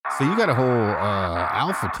So you got a whole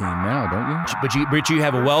alpha team now, don't you? But you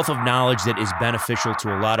have a wealth of knowledge that is beneficial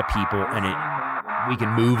to a lot of people, and we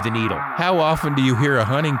can move the needle. How often do you hear a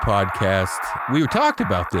hunting podcast? We talked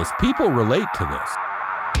about this. People relate to this.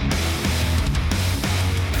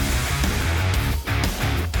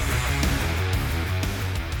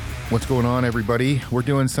 What's going on, everybody? We're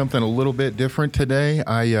doing something a little bit different today.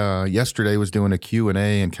 I yesterday was doing a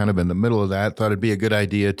Q&A and kind of in the middle of that, thought it'd be a good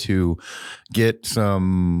idea to get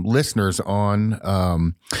some listeners on,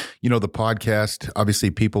 the podcast.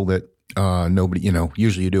 Obviously, people that nobody,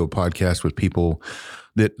 usually you do a podcast with people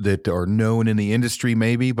that are known in the industry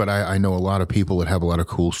maybe, but I know a lot of people that have a lot of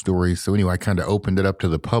cool stories. So anyway, I kind of opened it up to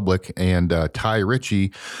the public, and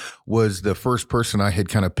Richey was the first person I had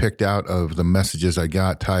kind of picked out of the messages I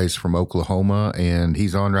got. Ty's from Oklahoma, and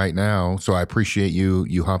he's on right now. So I appreciate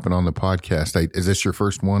you hopping on the podcast. Is this your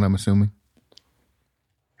first one, I'm assuming?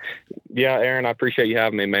 Yeah, Aaron, I appreciate you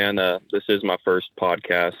having me, man. This is my first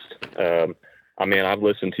podcast. I've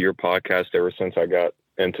listened to your podcast ever since I got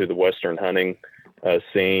into the Western hunting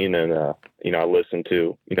scene, and I listened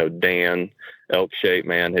to Dan Elk Shape,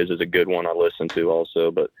 man, his is a good one I listen to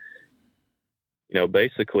also. But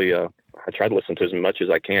basically I try to listen to as much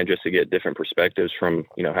as I can just to get different perspectives from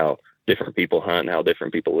how different people hunt and how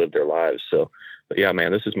different people live their lives. So but yeah,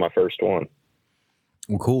 man, this is my first one.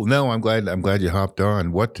 Well, cool. No, I'm glad you hopped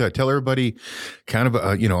on. What tell everybody kind of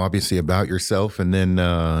obviously about yourself, and then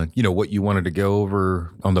what you wanted to go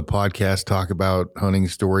over on the podcast, talk about hunting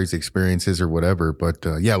stories, experiences, or whatever. But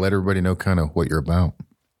let everybody know kind of what you're about.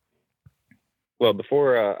 Well,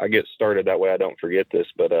 before I get started, that way I don't forget this,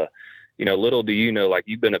 but little do you know, like,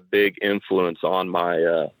 you've been a big influence on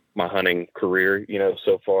my my hunting career,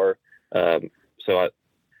 so far. So I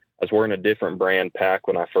was wearing a different brand pack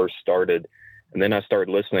when I first started. And then I started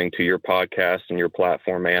listening to your podcast and your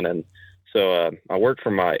platform, man. And so I worked for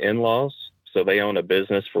my in-laws. So they own a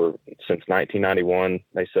business since 1991.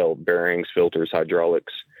 They sell bearings, filters,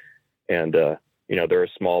 hydraulics. And, they're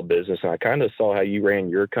a small business. And I kind of saw how you ran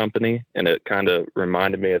your company, and it kind of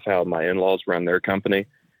reminded me of how my in-laws run their company.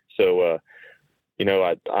 So,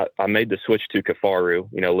 I made the switch to Kafaru.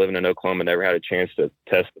 Living in Oklahoma, never had a chance to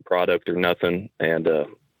test the product or nothing. And,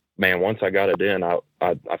 man, once I got it in,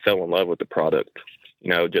 I fell in love with the product.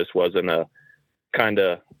 Just wasn't a kind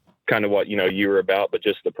of what, you were about, but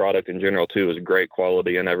just the product in general too was great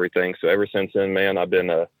quality and everything. So ever since then, man, I've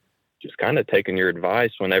been just kind of taking your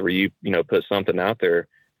advice whenever you put something out there,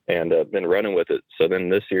 and been running with it. So then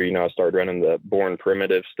this year, I started running the Born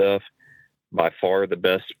Primitive stuff. By far the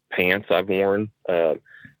best pants I've worn.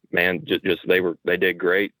 Man, they did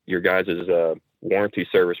great. Your guys' warranty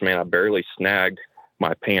service, man, I barely snagged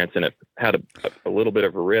my pants, and it had a little bit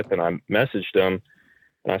of a rip, and I messaged them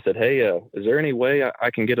and I said, hey, is there any way I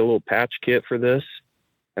can get a little patch kit for this?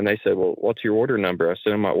 And they said, well, what's your order number? I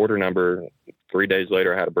sent them my order number. 3 days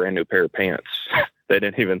later, I had a brand new pair of pants. They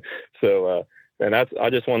didn't even, and I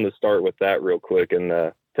just wanted to start with that real quick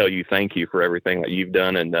and tell you thank you for everything that you've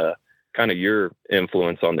done, and kind of your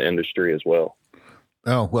influence on the industry as well.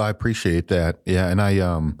 Oh, well, I appreciate that. Yeah. And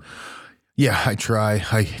I try.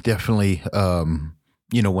 I definitely,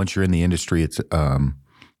 once you're in the industry, it's,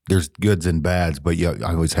 there's goods and bads, but yeah,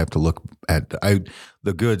 I always have to look at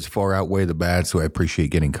the goods far outweigh the bad. So I appreciate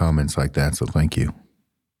getting comments like that. So thank you.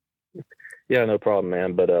 Yeah, no problem,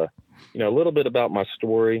 man. But, a little bit about my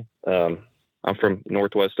story. I'm from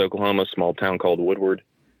Northwest Oklahoma, a small town called Woodward.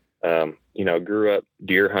 Grew up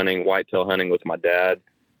deer hunting, whitetail hunting with my dad.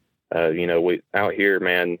 We out here,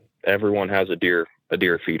 man, everyone has a deer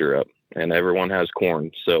feeder up, and everyone has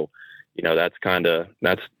corn. So, that's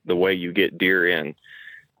the way you get deer in.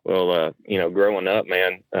 Well, growing up,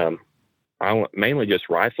 man, I mainly just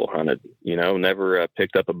rifle hunted, never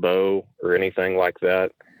picked up a bow or anything like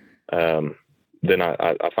that. Then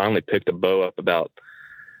I finally picked a bow up about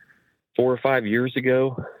 4 or 5 years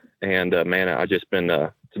ago. And, man, it's been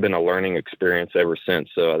a learning experience ever since.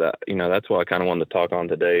 So that's what I kind of wanted to talk on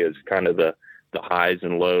today, is kind of the highs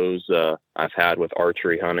and lows I've had with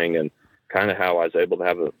archery hunting, and kind of how I was able to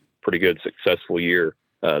have a pretty good, successful year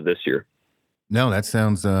this year. No, that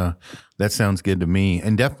sounds good to me.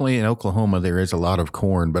 And definitely in Oklahoma, there is a lot of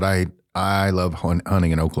corn, but I love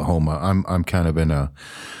hunting in Oklahoma. I'm kind of in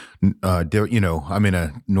I'm in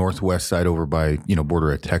a northwest side over by,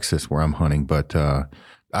 border of Texas where I'm hunting, but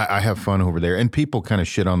I have fun over there, and people kind of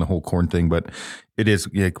shit on the whole corn thing, but it is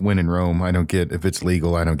like when in Rome. If it's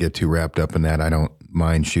legal, I don't get too wrapped up in that. I don't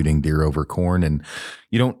mind shooting deer over corn, and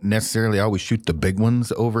you don't necessarily always shoot the big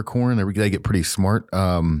ones over corn. They get pretty smart.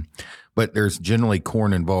 But there's generally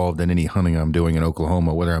corn involved in any hunting I'm doing in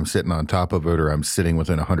Oklahoma, whether I'm sitting on top of it or I'm sitting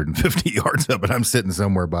within 150 yards of it. I'm sitting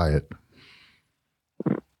somewhere by it.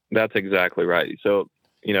 That's exactly right. So,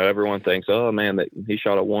 everyone thinks, oh man, that he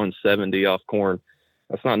shot a 170 off corn.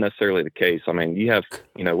 That's not necessarily the case. I mean,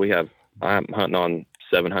 I'm hunting on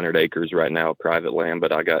 700 acres right now, private land,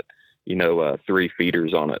 but I got, 3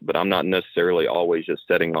 feeders on it, but I'm not necessarily always just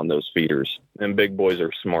setting on those feeders. Them big boys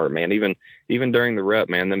are smart, man. Even during the rep,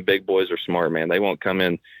 man, them big boys are smart, man. They won't come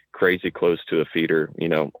in crazy close to a feeder,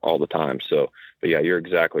 all the time. So, but yeah, you're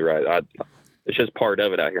exactly right. It's just part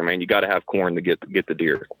of it out here, man. You got to have corn to get the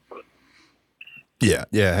deer. Yeah.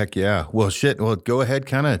 Heck yeah. Well, shit. Well, go ahead.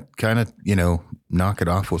 Kind of, knock it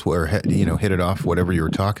off with or, hit it off, whatever you were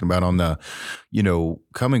talking about on the,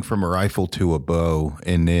 coming from a rifle to a bow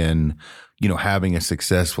and then, having a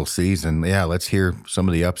successful season. Yeah. Let's hear some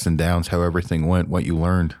of the ups and downs, how everything went, what you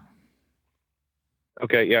learned.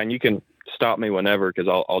 Okay. Yeah. And you can stop me whenever, cause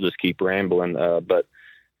I'll just keep rambling. But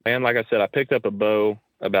man, like I said, I picked up a bow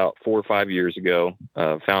about 4 or 5 years ago,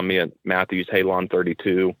 found me a Matthews Halon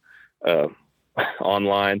 32,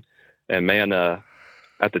 online. And man,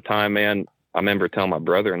 at the time, man, I remember telling my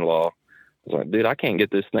brother-in-law, I was like, dude, I can't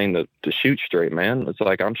get this thing to shoot straight, man. It's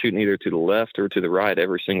like I'm shooting either to the left or to the right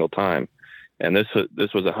every single time. And this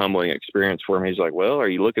was a humbling experience for me. He's like, well, are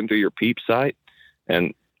you looking through your peep sight?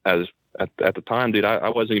 And at the time, dude, I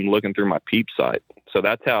wasn't even looking through my peep sight. So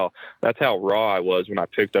that's how raw I was when I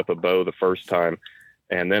picked up a bow the first time.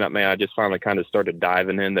 And then, man, I just finally kind of started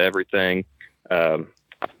diving into everything.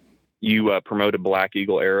 You promoted Black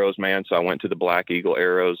Eagle arrows, man. So I went to the Black Eagle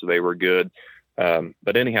arrows. They were good.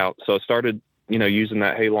 But anyhow, so I started, using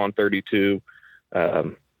that Halon 32,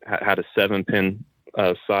 had a 7-pin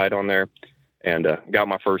sight on there and got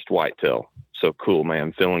my first whitetail. So cool,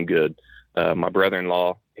 man, feeling good. My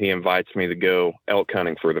brother-in-law, he invites me to go elk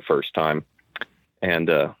hunting for the first time. And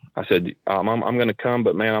I said, I'm going to come,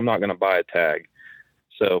 but man, I'm not going to buy a tag.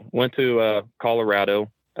 So went to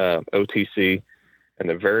Colorado, OTC. And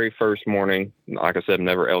the very first morning, like I said,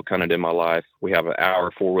 never elk hunted in my life. We have an hour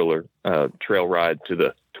 4-wheeler trail ride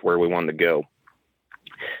to where we wanted to go.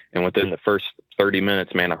 And within the first 30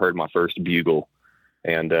 minutes, man, I heard my first bugle.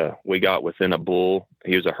 And we got within a bull.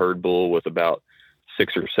 He was a herd bull with about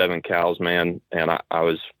 6 or 7 cows, man. And I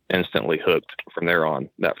was instantly hooked from there on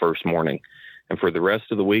that first morning. And for the rest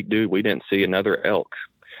of the week, dude, we didn't see another elk.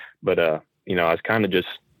 But, I was kind of just,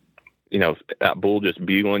 that bull just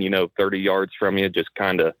bugling, 30 yards from you, just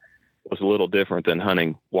kind of was a little different than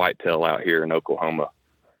hunting whitetail out here in Oklahoma.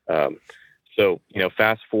 So,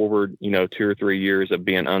 fast forward, 2 or 3 years of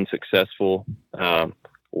being unsuccessful.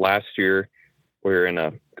 Last year, we were in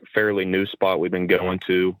a fairly new spot we've been going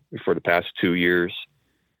to for the past 2 years.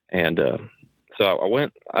 And so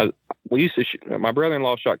we used to my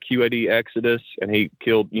brother-in-law shot QAD Exodus, and he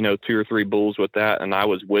killed, 2 or 3 bulls with that. And I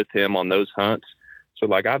was with him on those hunts. So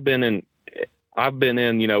like I've been in,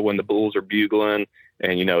 when the bulls are bugling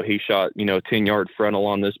and, he shot, 10-yard frontal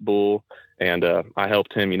on this bull, and I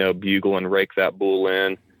helped him, bugle and rake that bull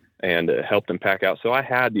in and helped him pack out. So I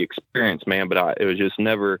had the experience, man, but it was just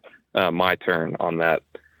never my turn on that.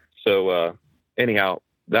 So anyhow,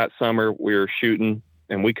 that summer we were shooting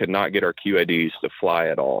and we could not get our QADs to fly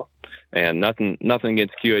at all. And nothing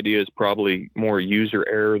against QAD, is probably more user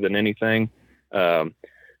error than anything.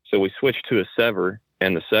 So we switched to a sever,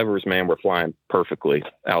 and the severs, man, were flying perfectly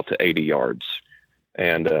out to 80 yards.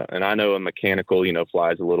 And I know a mechanical,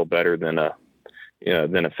 flies a little better than a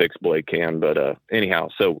fixed blade can. But anyhow,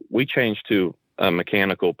 so we changed to a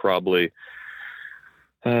mechanical probably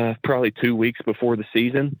 2 weeks before the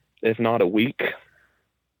season, if not a week.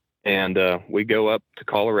 And we go up to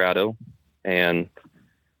Colorado, and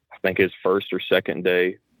I think his first or second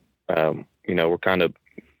day, we're kind of,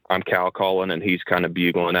 I'm cow calling and he's kind of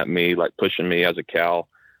bugling at me, like pushing me as a cow.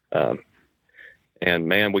 And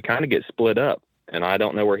man, we kind of get split up, and I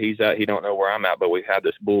don't know where he's at. He don't know where I'm at, but we had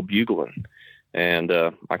this bull bugling, and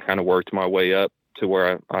I kind of worked my way up to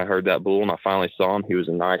where I heard that bull, and I finally saw him. He was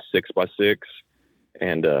a nice 6x6,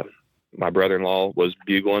 and my brother-in-law was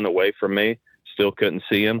bugling away from me, still couldn't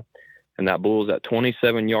see him. And that bull was at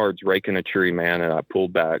 27 yards raking a tree, man. And I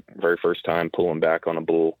pulled back, very first time pulling back on a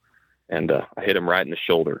bull. And I hit him right in the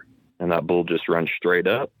shoulder, and that bull just runs straight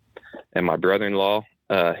up. And my brother-in-law,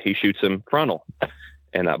 he shoots him frontal,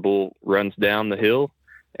 and that bull runs down the hill,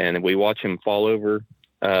 and we watch him fall over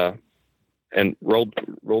and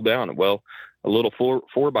roll down. Well, a little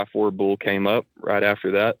 4x4 bull came up right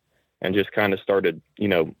after that and just kind of started,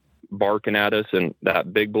 barking at us. And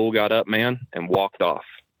that big bull got up, man, and walked off.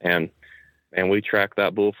 And we tracked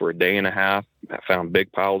that bull for a day and a half. I found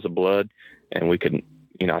big piles of blood, and we could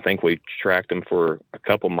I think we tracked him for a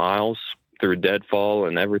couple miles through deadfall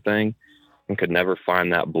and everything and could never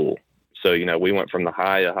find that bull. So, we went from the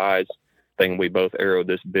high of highs thing. We both arrowed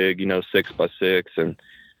this big, 6x6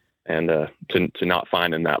 and to not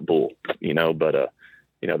finding that bull, but,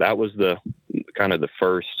 that was the kind of the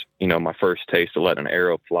first, my first taste of letting an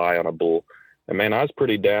arrow fly on a bull. And man, I was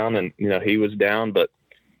pretty down and, he was down, but,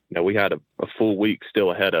 we had a full week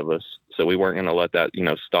still ahead of us. So we weren't going to let that,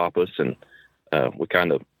 stop us. And we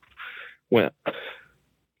kind of went, I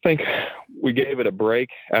think we gave it a break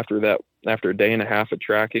after a day and a half of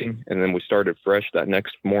tracking. And then we started fresh that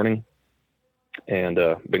next morning and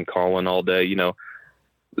been calling all day.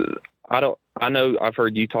 I know I've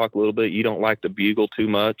heard you talk a little bit. You don't like to bugle too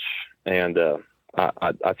much. And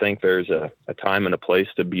I think there's a time and a place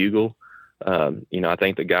to bugle. I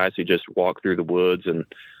think the guys who just walk through the woods and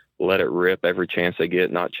let it rip every chance they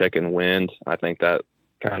get, not checking wind, I think that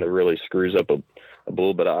kind of really screws up a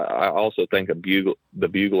bull. But I also think the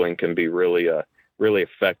bugling can be really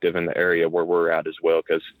effective in the area where we're at as well,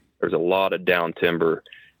 because there's a lot of down timber.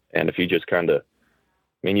 And if you just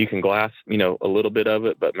you can glass, a little bit of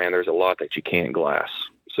it, but man, there's a lot that you can't glass.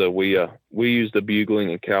 So we use the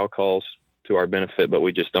bugling and cow calls to our benefit, but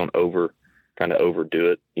we just don't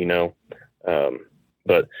overdo it,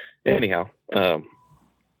 but anyhow,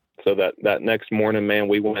 so that next morning, man,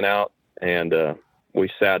 we went out and,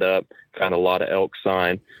 we sat up, found a lot of elk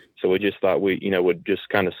sign. So we just thought we, would just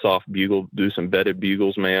kind of soft bugle, do some bedded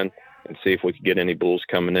bugles, man, and see if we could get any bulls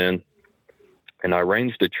coming in. And I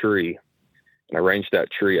ranged a tree. And I ranged that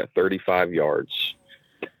tree at 35 yards.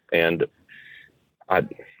 And I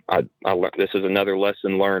this is another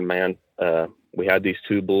lesson learned, man. We had these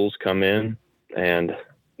two bulls come in, and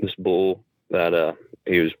this bull that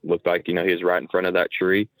looked like, he was right in front of that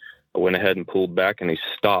tree. I went ahead and pulled back, and he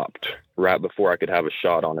stopped right before I could have a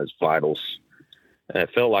shot on his vitals. And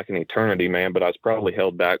it felt like an eternity, man, but I was probably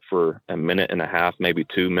held back for a minute and a half, maybe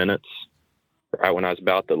 2 minutes. Right when I was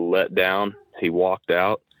about to let down, he walked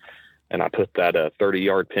out. And I put that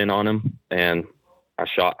 30-yard pin on him, and I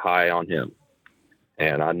shot high on him.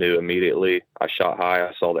 And I knew immediately I shot high.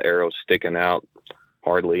 I saw the arrow sticking out,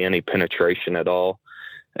 hardly any penetration at all.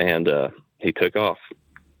 And he took off.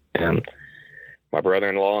 And my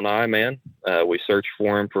brother-in-law and I, man, we searched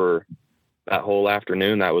for him for that whole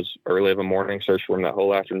afternoon. That was early of a morning. Searched for him that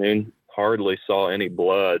whole afternoon. Hardly saw any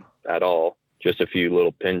blood at all, just a few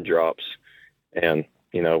little pin drops. And,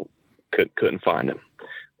 couldn't find him.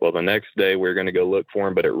 Well, the next day we were going to go look for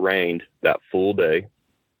him, but it rained that full day.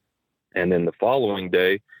 And then the following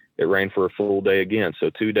day, it rained for a full day again. So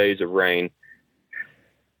 2 days of rain.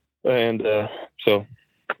 And so,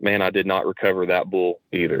 man, I did not recover that bull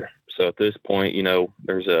either. So at this point,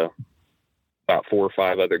 there's about 4 or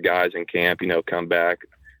 5 other guys in camp, come back.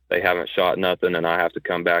 They haven't shot nothing, and I have to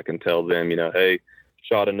come back and tell them, hey,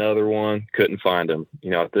 shot another one, couldn't find him.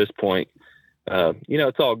 At this point,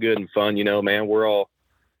 it's all good and fun, man.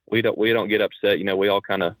 We don't get upset. We all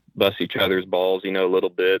kind of bust each other's balls, a little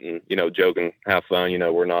bit and, joke and have fun.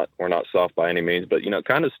 We're not soft by any means, but,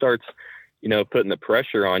 kind of starts, putting the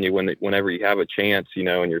pressure on you whenever you have a chance,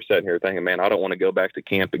 and you're sitting here thinking, man, I don't want to go back to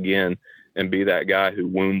camp again and be that guy who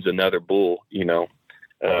wounds another bull,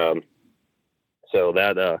 so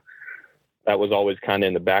that was always kind of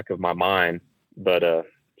in the back of my mind. But,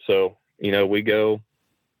 so, we go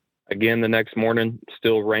again the next morning,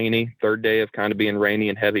 still rainy, third day of kind of being rainy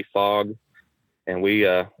and heavy fog. And we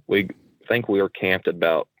think we were camped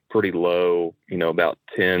about pretty low, about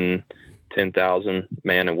 10,000,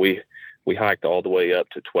 man. And we hiked all the way up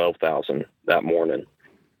to 12,000 that morning.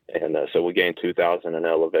 And so we gained 2,000 in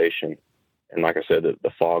elevation. And like I said,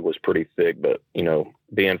 the fog was pretty thick, but,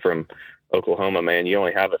 being from Oklahoma, man, you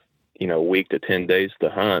only have a week to 10 days to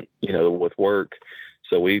hunt, with work.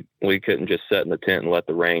 So we couldn't just sit in the tent and let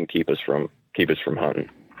the rain keep us from hunting.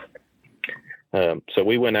 So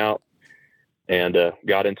we went out and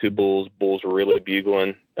got into bulls. Bulls were really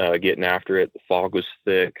bugling, getting after it. The fog was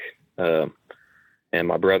thick. And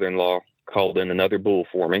my brother-in-law called in another bull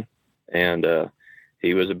for me. And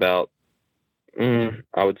he was about,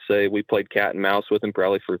 I would say we played cat and mouse with him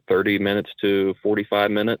probably for 30 minutes to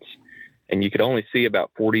 45 minutes. And you could only see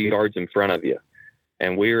about 40 yards in front of you.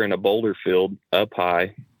 And we were in a boulder field up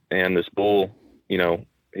high, and this bull, he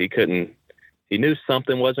knew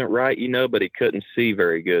something wasn't right, but he couldn't see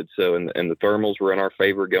very good. So, and the thermals were in our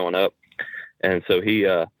favor going up. And so he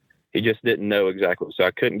just didn't know exactly. So I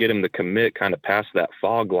couldn't get him to commit kind of past that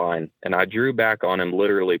fog line. And I drew back on him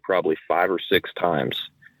literally probably 5 or 6 times,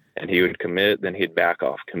 and he would commit, then he'd back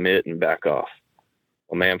off, commit and back off.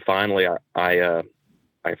 Well, man, finally I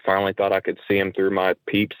finally thought I could see him through my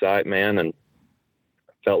peep sight, man. And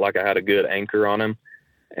felt like I had a good anchor on him,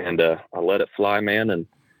 and I let it fly, man,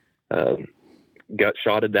 and gut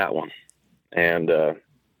shotted that one. And,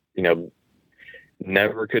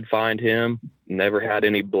 never could find him, never had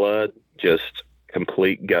any blood, just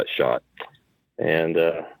complete gut shot. And,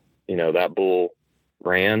 that bull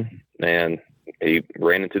ran, and he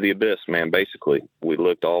ran into the abyss, man. Basically, we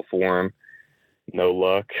looked all for him, no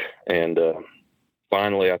luck. And,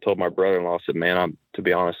 finally I told my brother-in-law, I said, man, to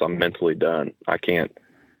be honest, I'm mentally done. I can't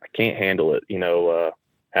handle it.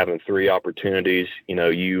 Having 3 opportunities,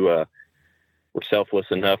 you were selfless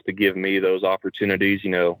enough to give me those opportunities.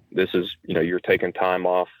 This is, you're taking time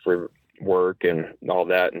off for work and all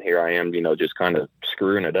that. And here I am, just kind of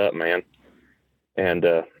screwing it up, man. And,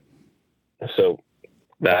 so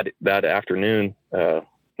that afternoon,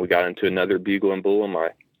 we got into another bugle and bull,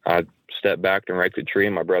 and I stepped back and raked the tree,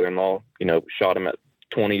 and my brother-in-law, shot him at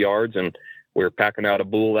 20 yards, and we were packing out a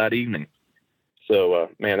bull that evening. So,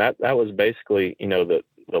 man, that was basically, the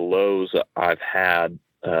lows I've had,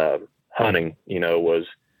 hunting, was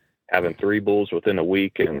having 3 bulls within a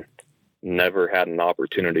week and never had an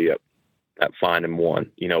opportunity at finding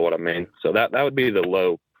one. You know what I mean? So that would be the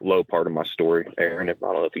low part of my story, Aaron. I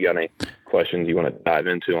don't know if you got any questions you want to dive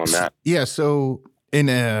into on that. Yeah. So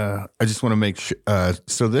I just want to make sure.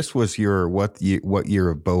 So this was your what year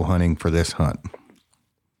of bow hunting for this hunt?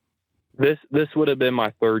 This would have been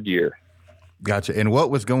my 3rd year. Gotcha. And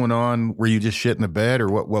what was going on? Were you just shitting the bed, or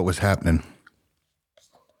what was happening?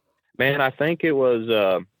 Man, I think it was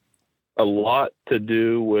a lot to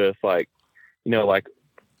do with like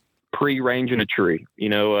pre-ranging a tree.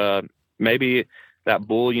 Maybe that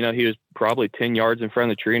bull, he was probably 10 yards in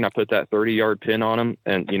front of the tree, and I put that 30-yard pin on him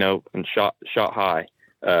and shot high.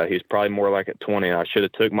 He's probably more like at 20. And I should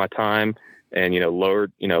have took my time and,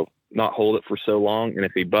 lowered, not hold it for so long. And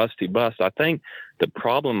if he busts, he busts. I think the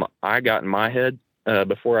problem I got in my head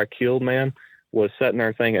before I killed, man, was sitting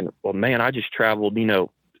there thinking, well, man, I just traveled,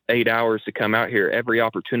 8 hours to come out here. Every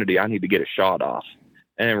opportunity I need to get a shot off.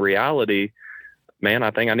 And in reality, man,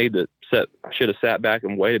 I think I should have sat back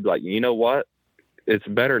and waited. Like, you know what? It's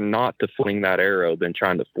better not to fling that arrow than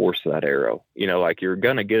trying to force that arrow. Like you're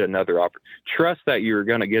going to get trust that you're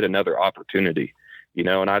going to get another opportunity,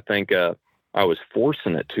 and I think I was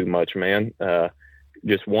forcing it too much, man.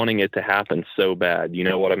 Just wanting it to happen so bad. You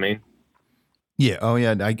know what I mean? Yeah. Oh,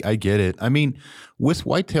 yeah. I get it. I mean, with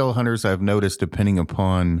whitetail hunters, I've noticed, depending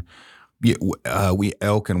upon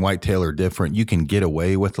elk and whitetail are different. You can get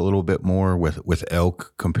away with a little bit more with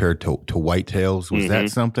elk compared to whitetails. Was that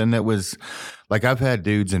something that was like, I've had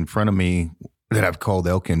dudes in front of me that I've called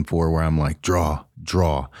elk in for where I'm like, draw,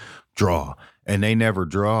 and they never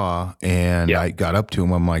draw. And I got up to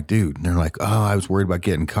them. I'm like, dude, and they're like, oh, I was worried about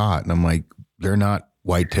getting caught. And I'm like, they're not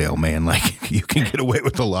whitetail, man. Like you can get away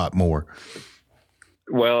with a lot more.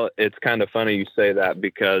 Well, it's kind of funny you say that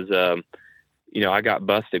because, I got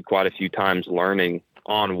busted quite a few times learning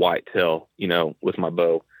on whitetail, with my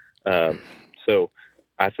bow. So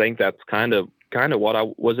I think that's kind of what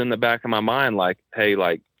I was in the back of my mind. Like, hey,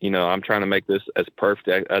 I'm trying to make this as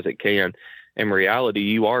perfect as it can. In reality,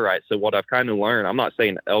 you are right. So what I've kind of learned, I'm not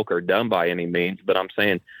saying elk are dumb by any means, but I'm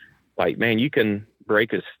saying like, man, you can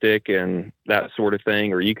break a stick and that sort of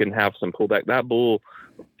thing, or you can have some pullback. That bull,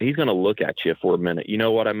 he's going to look at you for a minute. You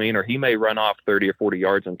know what I mean? Or he may run off 30 or 40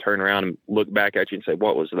 yards and turn around and look back at you and say,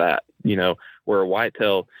 what was that? Where a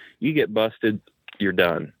whitetail, you get busted, you're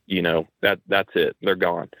done. That's it. They're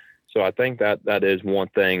gone. So I think that is one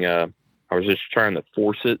thing. I was just trying to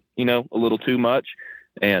force it, a little too much,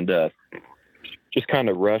 and just kind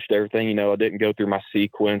of rushed everything. I didn't go through my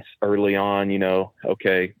sequence early on,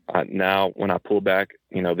 okay. Now when I pull back,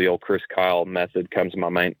 the old Chris Kyle method comes to my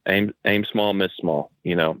mind, aim small, miss small.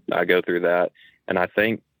 I go through that. And I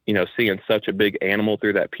think, seeing such a big animal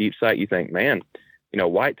through that peep sight, you think, man,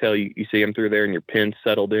 whitetail, you see them through there and your pin's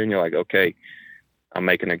settled in. You're like, okay, I'm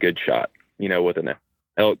making a good shot, with an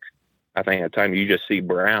elk. I think at times you just see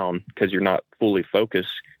brown because you're not fully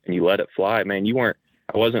focused and you let it fly, man.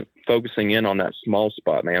 I wasn't focusing in on that small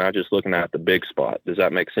spot, man. I was just looking at the big spot. Does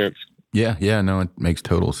that make sense? Yeah. No, it makes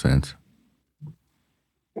total sense.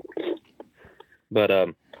 But,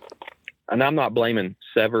 and I'm not blaming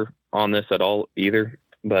Sever on this at all either,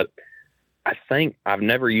 but I think I've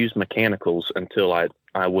never used mechanicals until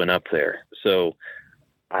I went up there. So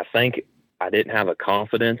I think I didn't have a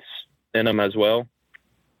confidence in them as well.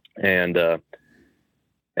 And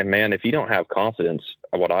man, if you don't have confidence,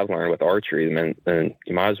 what I've learned with archery, then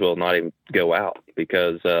you might as well not even go out,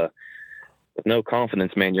 because with no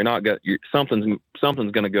confidence, man, something's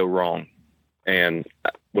going to go wrong. And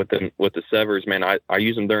with the Severs, man, I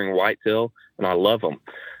use them during whitetail and I love them.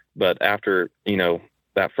 But after,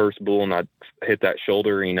 that first bull and I hit that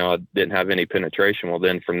shoulder, I didn't have any penetration. Well,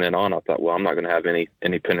 then from then on, I thought, well, I'm not going to have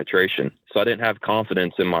any penetration. So I didn't have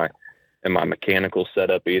confidence in my mechanical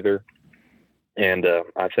setup either. And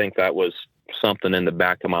I think that was something in the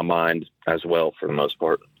back of my mind as well for the most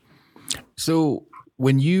part. So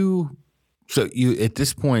you at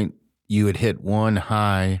this point you had hit one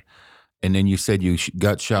high, and then you said you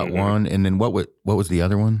got shot one, and then what was the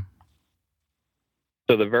other one?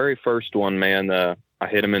 So the very first one, man, I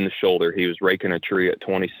hit him in the shoulder. He was raking a tree at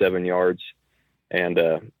 27 yards, and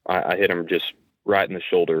I hit him just right in the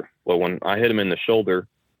shoulder. Well, when I hit him in the shoulder,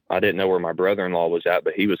 I didn't know where my brother-in-law was at,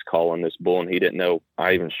 but he was calling this bull, and he didn't know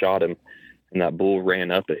I even shot him. And that bull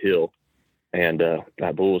ran up a hill, and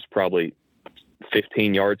that bull was probably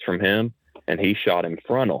 15 yards from him, and he shot him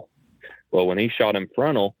frontal. Well, when he shot him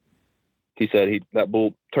frontal, he said that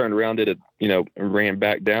bull turned around, and ran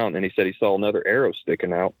back down, and he said he saw another arrow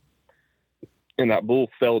sticking out, and that bull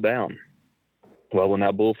fell down. Well, when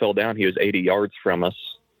that bull fell down, he was 80 yards from us,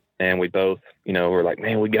 and we both, were like,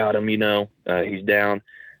 man, we got him, he's down.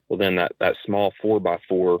 Well, then that small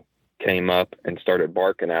 4x4 came up and started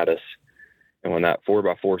barking at us. And when that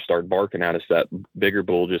 4x4 started barking at us, that bigger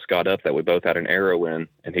bull just got up that we both had an arrow in,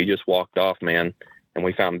 and he just walked off, man. And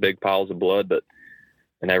we found big piles of blood,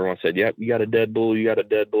 and everyone said, yep, you got a dead bull, you got a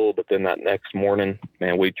dead bull. But then that next morning,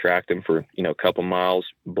 man, we tracked him for, a couple miles,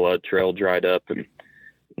 blood trail dried up, and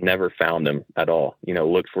never found him at all.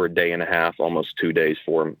 Looked for a day and a half, almost 2 days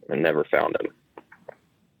for him, and never found him.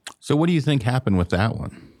 So what do you think happened with that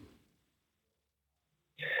one?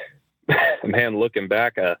 Man, looking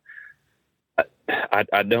back,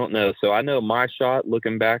 I don't know. So I know my shot,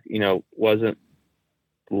 looking back, wasn't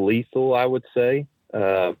lethal, I would say.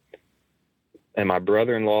 And my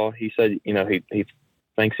brother-in-law, he said, he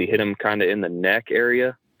thinks he hit him kind of in the neck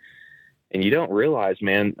area. And you don't realize,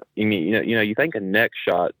 man, you think a neck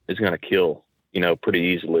shot is going to kill, pretty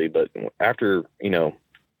easily. But after,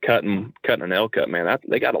 cutting an elk up, man,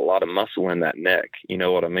 they got a lot of muscle in that neck. You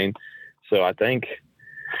know what I mean? So I think,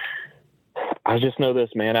 I just know this,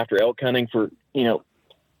 man, after elk hunting for,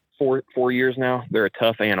 4 years now, they're a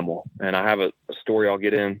tough animal. And I have a story I'll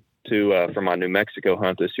get into from my New Mexico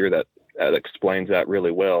hunt this year that explains that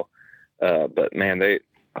really well. But man,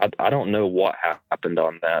 I don't know what happened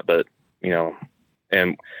on that, but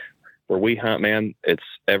and where we hunt, man, it's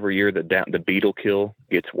every year the beetle kill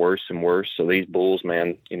gets worse and worse. So these bulls,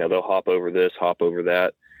 man, they'll hop over this, hop over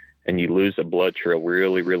that, and you lose a blood trail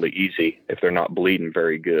really, really easy if they're not bleeding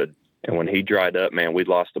very good. And when he dried up, man, we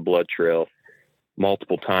lost a blood trail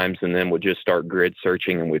multiple times, and then we'd just start grid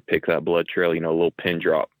searching, and we'd pick that blood trail, a little pin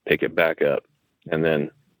drop, pick it back up. And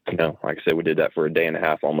then, like I said, we did that for a day and a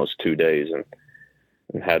half, almost 2 days,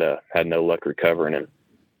 and had no luck recovering him.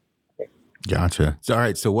 Gotcha. So, all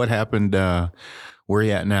right. So what happened? Where are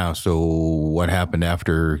you at now? So what happened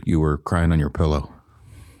after you were crying on your pillow?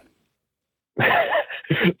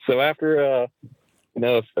 So after,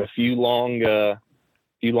 a few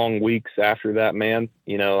long weeks after that, man,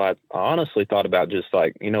 I honestly thought about just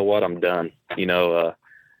like, what, I'm done,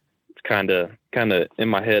 kind of in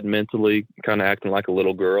my head mentally, kind of acting like a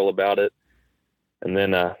little girl about it. And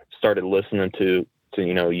then started listening to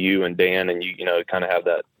you and Dan, and you kind of have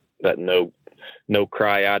that no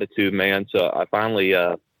cry attitude, man. So I finally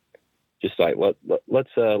just like,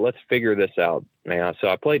 let's figure this out, man. So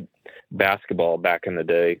I played basketball back in the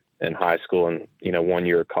day in high school and 1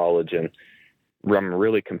 year of college, and I'm a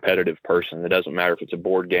really competitive person. It doesn't matter if it's a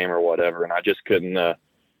board game or whatever. And I just couldn't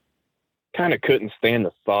stand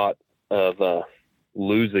the thought of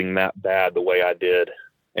losing that bad the way I did.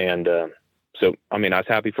 And so, I mean, I was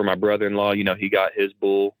happy for my brother-in-law. He got his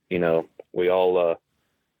bull. We all are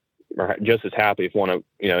just as happy if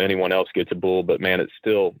anyone else gets a bull. But, man, it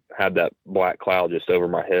still had that black cloud just over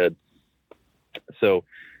my head. So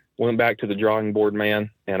went back to the drawing board, man,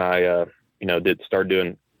 and I start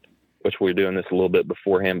doing, which we were doing this a little bit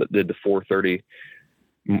beforehand, but did the 4:30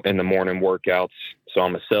 in the morning workouts. So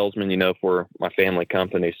I'm a salesman, for my family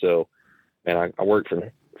company. So, man, I worked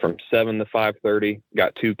from 7 to 5:30,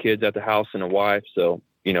 got 2 kids at the house and a wife. So,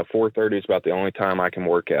 4:30 is about the only time I can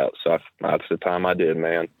work out. So that's the time I did,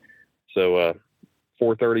 man. So,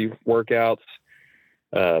 4:30 workouts,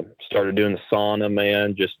 started doing the sauna,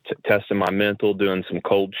 man, just testing my mental, doing some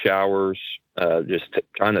cold showers, just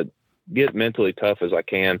trying to get mentally tough as I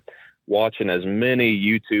can. Watching as many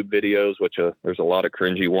YouTube videos, which there's a lot of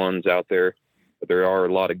cringy ones out there, but there are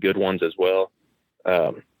a lot of good ones as well.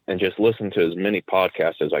 And just listen to as many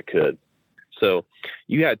podcasts as I could. So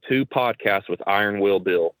you had 2 podcasts with Iron Will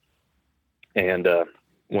Bill. And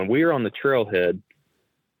when we were on the trailhead,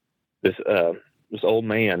 this this old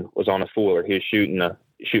man was on a fooler. He was shooting a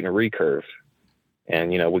recurve.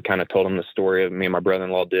 And, we kind of told him the story of me and my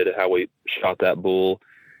brother-in-law did it, how we shot that bull.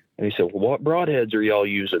 And he said, well, what broadheads are y'all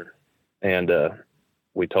using? And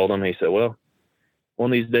we told him, he said, well, one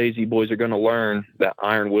of these days you boys are going to learn that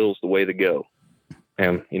iron will's the way to go.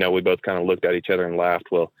 And, we both kind of looked at each other and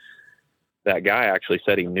laughed. Well, that guy actually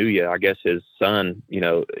said he knew you. I guess his son,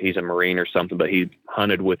 he's a Marine or something, but he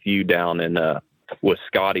hunted with you down in with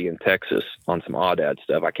Scotty in Texas on some oddad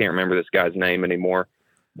stuff. I can't remember this guy's name anymore.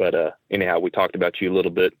 But anyhow, we talked about you a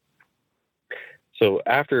little bit. So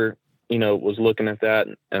after, was looking at that,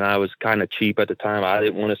 and I was kind of cheap at the time. I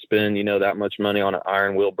didn't want to spend, that much money on an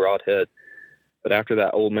iron will broadhead. But after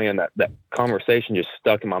that old man, that conversation just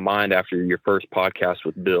stuck in my mind after your first podcast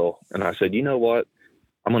with Bill. And I said, you know what?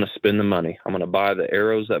 I'm going to spend the money. I'm going to buy the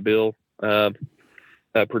arrows that Bill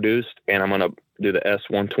produced, and I'm going to do the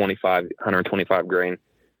S125, 125 grain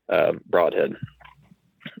broadhead.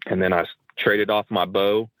 And then I traded off my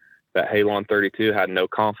bow. That Halon 32, had no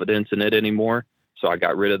confidence in it anymore. So I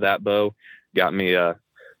got rid of that bow, got me a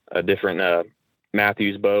different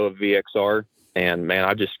Matthews bow, a VXR. And man,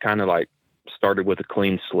 I just kind of like started with a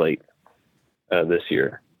clean slate this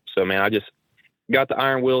year. So man, I just got the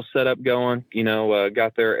iron wheel set up going,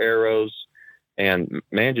 got their arrows, and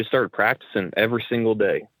man, just started practicing every single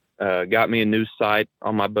day. Got me a new sight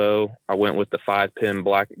on my bow. I went with the 5-pin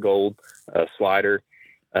black gold slider.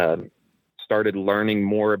 Started learning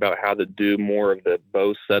more about how to do more of the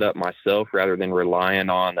bow setup myself rather than relying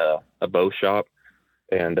on a bow shop,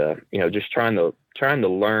 and just trying to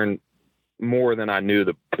learn more than I knew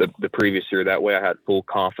the previous year. That way I had full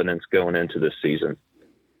confidence going into this season.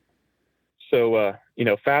 So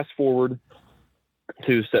fast forward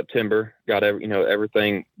to September, got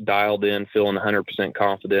everything dialed in, feeling 100%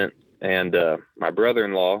 confident, and my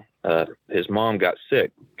brother-in-law, his mom got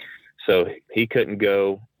sick. So he couldn't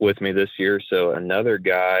go with me this year. So another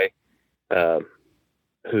guy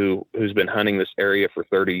who's been hunting this area for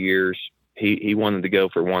 30 years, he wanted to go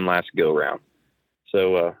for one last go round.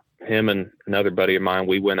 So him and another buddy of mine,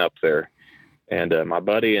 we went up there. And my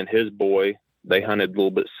buddy and his boy, they hunted a little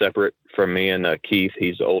bit separate from me and Keith.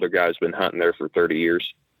 He's the older guy who's been hunting there for 30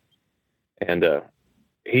 years. And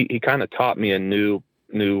he kind of taught me a new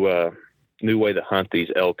way to hunt these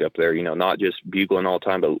elk up there, not just bugling all the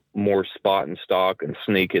time, but more spot and stalk and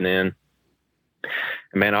sneaking in.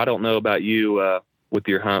 And man, I don't know about you with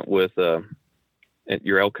your hunt with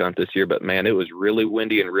your elk hunt this year, but man, it was really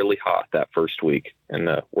windy and really hot that first week and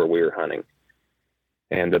where we were hunting.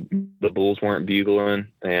 And the bulls weren't bugling.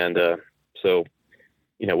 And so,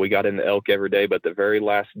 we got in the elk every day, but the very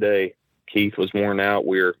last day, Keith was worn out.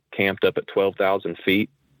 We were camped up at 12,000 feet.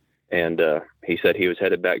 And he said he was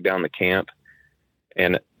headed back down the camp.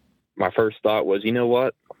 And my first thought was, you know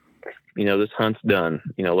what? This hunt's done.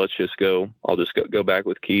 Let's just go. I'll just go back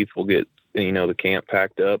with Keith. We'll get, the camp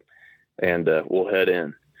packed up and we'll head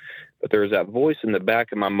in. But there was that voice in the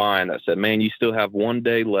back of my mind that said, man, you still have one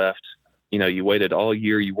day left. You waited all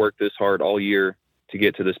year. You worked this hard all year to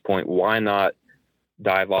get to this point. Why not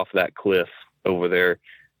dive off that cliff over there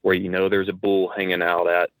where there's a bull hanging out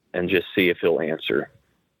at and just see if he'll answer?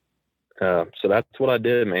 So that's what I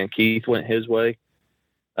did, man. Keith went his way.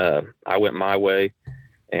 I went my way,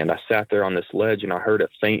 and I sat there on this ledge and I heard a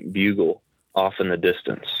faint bugle off in the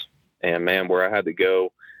distance. And man, where I had to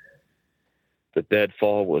go, the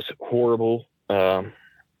deadfall was horrible. And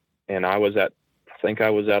I think I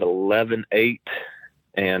was at 11.8,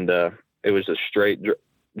 and it was a straight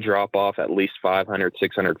drop off, at least 500,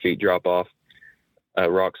 600 feet drop off.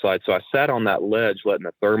 Rock slide. So I sat on that ledge, letting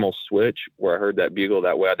the thermal switch where I heard that bugle.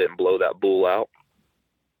 That way I didn't blow that bull out.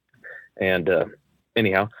 And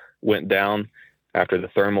anyhow, went down after the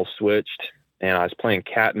thermal switched, and I was playing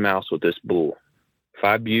cat and mouse with this bull. If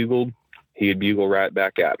I bugled, he'd bugle right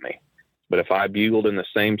back at me. But if I bugled in the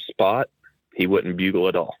same spot, he wouldn't bugle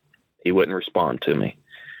at all. He wouldn't respond to me.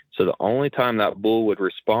 So the only time that bull would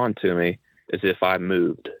respond to me is if I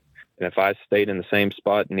moved. And if I stayed in the same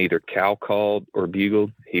spot and either cow called or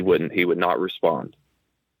bugled, he would not respond.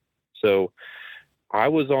 So I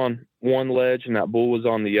was on one ledge and that bull was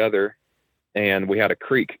on the other, and we had a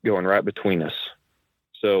creek going right between us.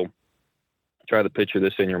 So try to picture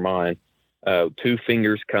this in your mind. 2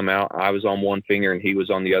 fingers come out. I was on one finger and he was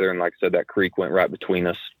on the other. And like I said, that creek went right between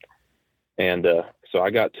us. And so I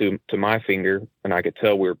got to my finger and I could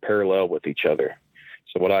tell we were parallel with each other.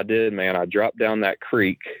 So what I did, man, I dropped down that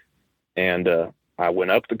creek and I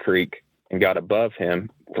went up the creek and got above him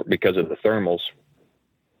because of the thermals.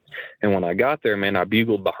 And when I got there, man, I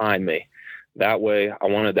bugled behind me. That way I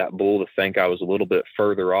wanted that bull to think I was a little bit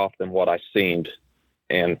further off than what I seemed.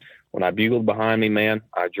 And when I bugled behind me, man,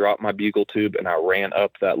 I dropped my bugle tube and I ran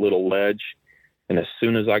up that little ledge. And as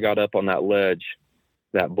soon as I got up on that ledge,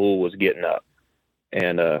 that bull was getting up.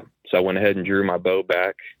 And so I went ahead and drew my bow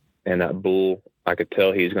back, and that bull, I could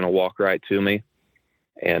tell he's going to walk right to me.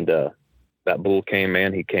 And that bull came,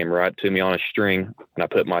 man. He came right to me on a string, and I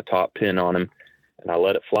put my top pin on him, and I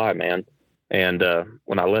let it fly, man. And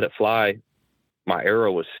when I let it fly, my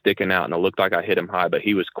arrow was sticking out, and it looked like I hit him high, but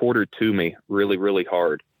he was quartered to me really, really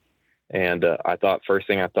hard. And first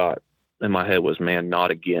thing I thought in my head was, man,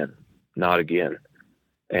 not again, not again.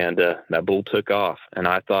 And that bull took off, and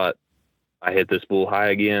I thought I hit this bull high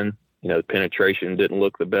again. You know, the penetration didn't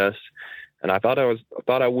look the best. And I thought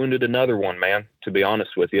I wounded another one, man, to be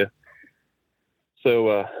honest with you.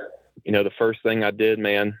 So, you know, the first thing I did,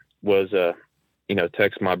 man, was, you know,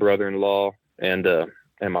 text my brother-in-law and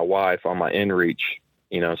my wife on my inReach,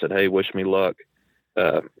 you know, said, hey, wish me luck.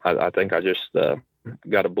 I think I just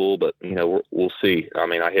got a bull, but, you know, we'll see. I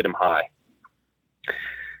mean, I hit him high.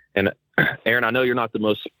 And Aaron, I know you're not the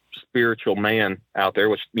most spiritual man out there,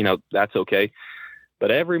 which, you know, that's okay.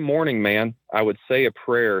 But every morning, man, I would say a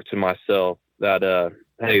prayer to myself that,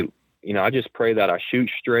 hey, you know, I just pray that I shoot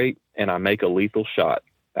straight and I make a lethal shot.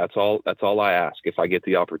 That's all I ask if I get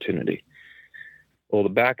the opportunity. Well, to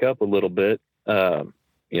back up a little bit,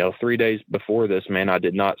 you know, 3 days before this, man, I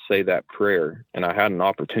did not say that prayer, and I had an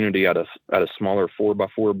opportunity at a smaller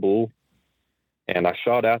 4x4 bull, and I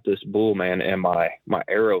shot at this bull, man, and my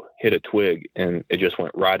arrow hit a twig, and it just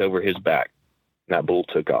went right over his back, and that bull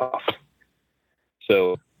took off.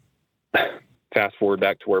 So fast forward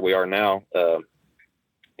back to where we are now,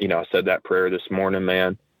 you know, I said that prayer this morning,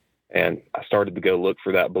 man, and I started to go look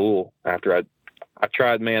for that bull after I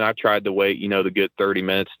tried to wait, you know, the good 30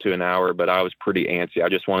 minutes to an hour, but I was pretty antsy. I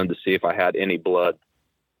just wanted to see if I had any blood.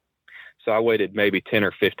 So I waited maybe 10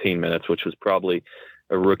 or 15 minutes, which was probably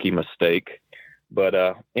a rookie mistake.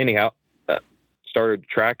 But anyhow, started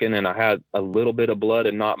tracking, and I had a little bit of blood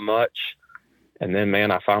and not much. And then,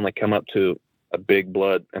 man, I finally come up to a big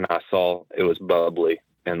blood, and I saw it was bubbly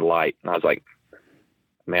and light. And I was like,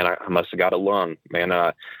 man, I must have got a lung. Man,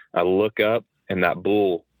 I look up, and that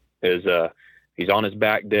bull is he's on his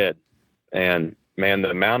back dead. And, man,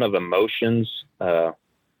 the amount of emotions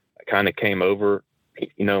kind of came over,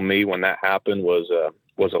 you know, me when that happened was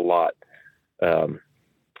a lot.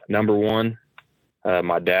 Number one,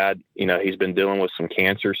 my dad, you know, he's been dealing with some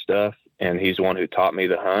cancer stuff, and he's the one who taught me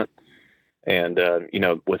to hunt. And, you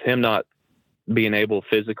know, with him not being able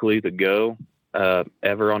physically to go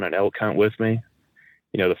ever on an elk hunt with me,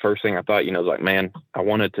 you know, the first thing I thought, you know, was like, man, I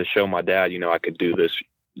wanted to show my dad, you know, I could do this,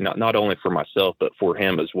 not only for myself, but for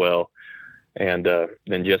him as well. And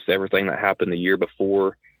then just everything that happened the year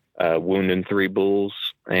before, wounding 3 bulls,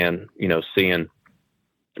 and, you know, seeing,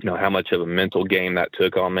 you know, how much of a mental game that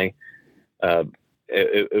took on me.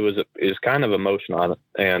 It was kind of emotional.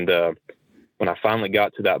 And when I finally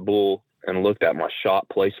got to that bull and looked at my shot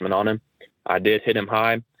placement on him, I did hit him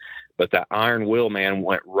high, but that iron will, man,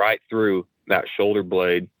 went right through that shoulder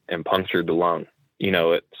blade and punctured the lung. You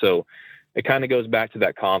know, so it kind of goes back to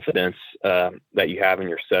that confidence that you have in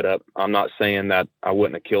your setup. I'm not saying that I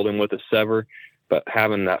wouldn't have killed him with a sever, but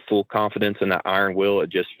having that full confidence in that iron will, it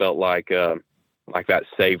just felt like that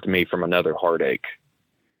saved me from another heartache.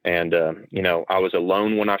 And, you know, I was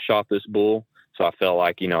alone when I shot this bull. So I felt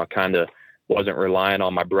like, you know, I kind of wasn't relying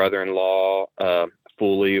on my brother-in-law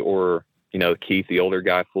fully, or, you know, Keith, the older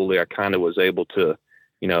guy, fully. I kind of was able to,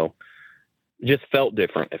 you know, just felt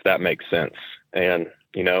different, if that makes sense. And,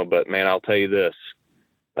 you know, but man, I'll tell you this,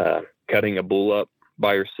 cutting a bull up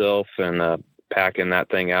by yourself and packing that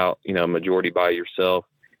thing out, you know, majority by yourself,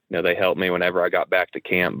 you know, they helped me whenever I got back to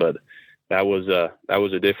camp. But that was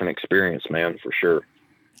a different experience, man, for sure.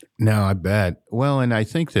 No, I bet. Well, and I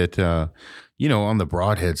think that, you know, on the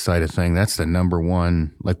broadhead side of thing, that's the number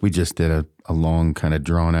one. Like, we just did a long kind of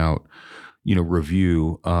drawn out, you know,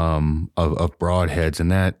 review of broadheads,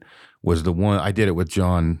 and that was the one. I did it with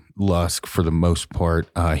John Lusk for the most part.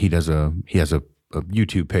 He has a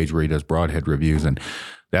YouTube page where he does broadhead reviews, and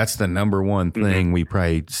that's the number one thing we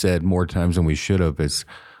probably said more times than we should have, is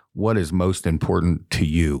what is most important to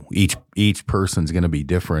you. Each person's going to be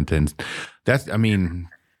different, and that's, I mean,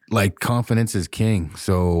 like, confidence is king.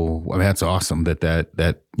 So I mean, that's awesome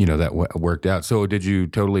that you know, that worked out. So did you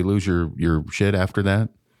totally lose your shit after that?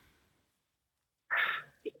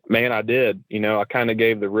 Man, I did. You know, I kind of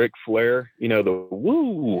gave the Ric Flair, you know, the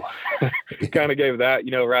woo, kind of gave that,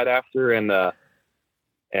 you know, right after. And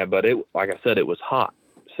but it, like I said, it was hot.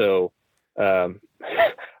 So I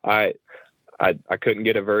couldn't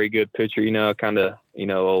get a very good picture, you know, kind of, you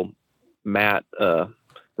know, old Matt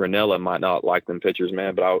Ranella might not like them pictures,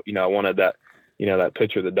 man, but I wanted that, that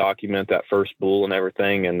picture, the document, that first bull and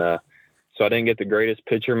everything. And, so I didn't get the greatest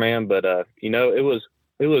picture, man, but, it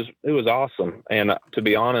was awesome. And to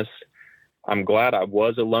be honest, I'm glad I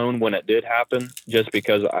was alone when it did happen, just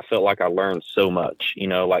because I felt like I learned so much,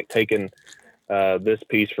 like taking, this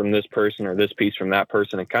piece from this person or this piece from that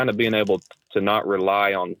person, and kind of being able to not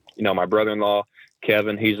rely on, my brother-in-law,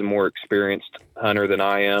 Kevin. He's a more experienced hunter than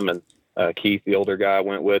I am. And, Keith, the older guy I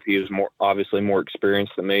went with, he was obviously more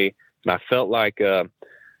experienced than me. And I felt like,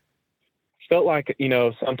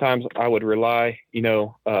 sometimes I would rely,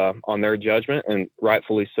 on their judgment, and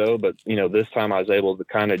rightfully so. But, this time I was able to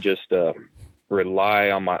kind of just,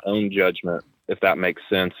 rely on my own judgment, if that makes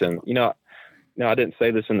sense. And, I didn't say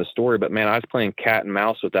this in the story, but man, I was playing cat and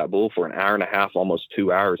mouse with that bull for an hour and a half, almost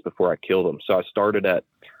 2 hours before I killed him. So I started at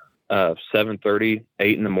 7:30,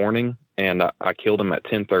 8 in the morning, and I killed him at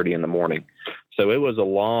 10:30 in the morning. So it was a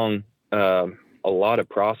lot of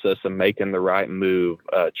process of making the right move,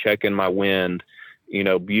 checking my wind,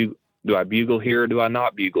 do I bugle here? Or do I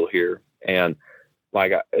not bugle here? And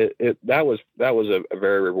like, that was a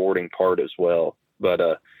very rewarding part as well. But,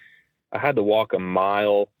 I had to walk a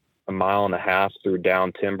mile and a half through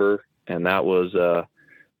down timber. And that was the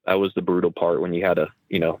brutal part, when you had a,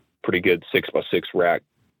 pretty good 6x6 rack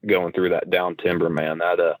going through that down timber, man.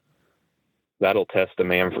 That'll test a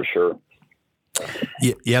man for sure.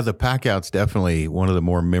 Yeah, the pack out's definitely one of the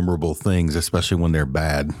more memorable things, especially when they're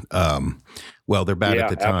bad. Well, they're bad at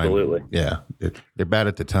the time. Absolutely. Yeah, they're bad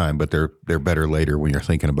at the time, but they're better later when you're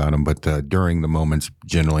thinking about them. But during the moment's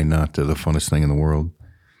generally not the funnest thing in the world.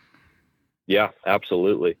 Yeah,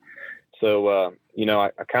 absolutely. So, I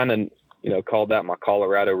kind of, called that my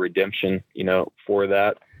Colorado redemption, for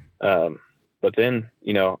that. But then,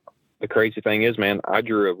 the crazy thing is, man, I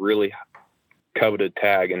drew a really coveted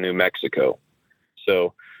tag in New Mexico.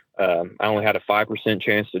 So, I only had a 5%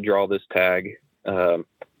 chance to draw this tag.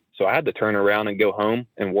 So I had to turn around and go home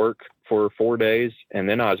and work for 4 days. And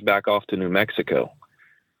then I was back off to New Mexico.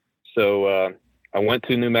 So, I went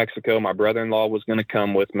to New Mexico. My brother-in-law was going to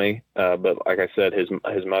come with me. But like I said, his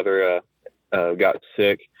mother, got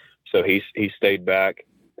sick. So he stayed back.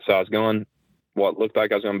 So I was going, what looked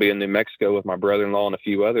like I was going to be in New Mexico with my brother-in-law and a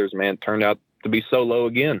few others, man, turned out to be solo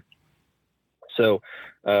again. So,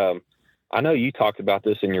 I know you talked about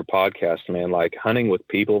this in your podcast, man, like hunting with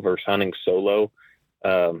people versus hunting solo.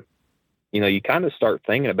 You kind of start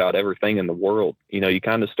thinking about everything in the world. You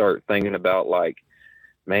kind of start thinking about like,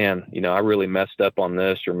 man, I really messed up on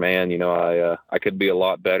this, or man, I could be a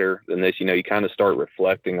lot better than this. You kind of start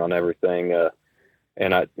reflecting on everything.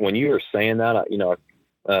 And when you were saying that, in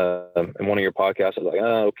one of your podcasts, I was like,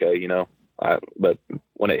 oh, okay, but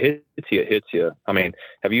when it hits you, it hits you. I mean,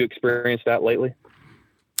 have you experienced that lately?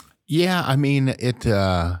 Yeah, I mean it.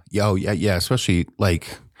 Yeah. Especially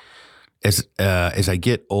like as I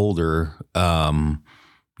get older,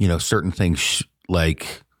 certain things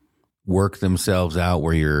like work themselves out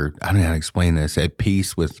where you're, I don't know how to explain this, at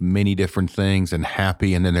peace with many different things and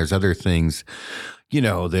happy, and then there's other things,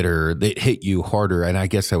 that hit you harder. And I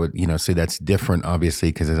guess I would, say that's different, obviously,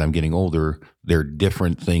 because as I'm getting older, there are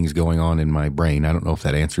different things going on in my brain. I don't know if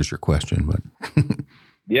that answers your question, but.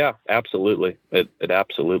 Yeah, absolutely. It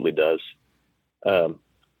absolutely does.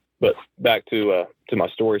 But back to my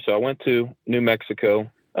story. So I went to New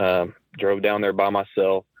Mexico, drove down there by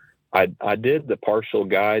myself. I did the partial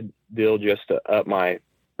guide deal just to up my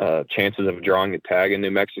chances of drawing a tag in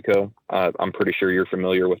New Mexico. I'm pretty sure you're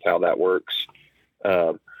familiar with how that works.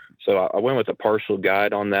 So I went with a partial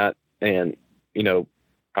guide on that, and,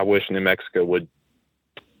 I wish New Mexico would,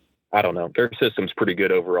 I don't know, their system's pretty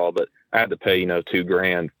good overall, but I had to pay,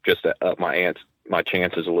 $2,000 just to up my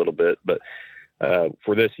chances a little bit. But,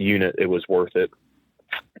 for this unit, it was worth it.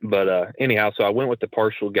 But, anyhow, so I went with the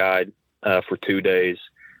partial guide, for 2 days.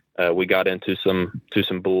 We got into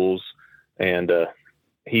some bulls, and,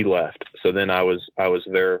 he left. So then I was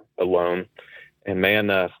there alone, and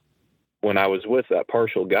man, when I was with that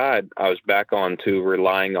partial guide, I was back on to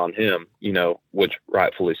relying on him, which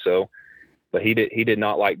rightfully so, but he did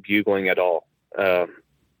not like bugling at all.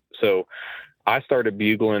 So I started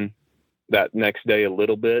bugling that next day a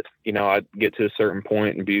little bit. I'd get to a certain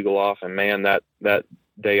point and bugle off, and man, that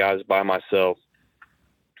day I was by myself,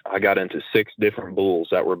 I got into 6 different bulls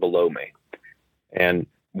that were below me. And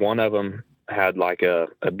one of them had like a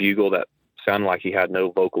bugle that sounded like he had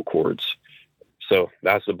no vocal cords. So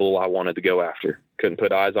that's the bull I wanted to go after. Couldn't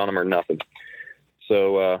put eyes on him or nothing.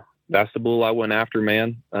 So, that's the bull I went after,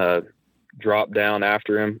 man. Dropped down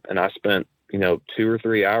after him, and I spent, 2 or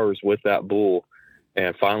 3 hours with that bull,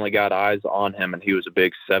 and finally got eyes on him. And he was a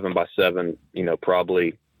big 7x7,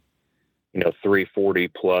 probably 340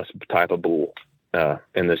 plus type of bull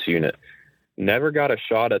in this unit. Never got a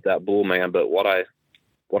shot at that bull, man. But what I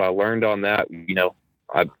learned on that,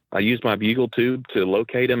 I used my bugle tube to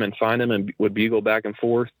locate him and find him and would bugle back and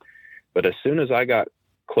forth. But as soon as I got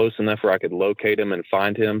close enough where I could locate him and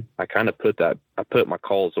find him, I kind of put my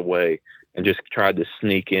calls away and just tried to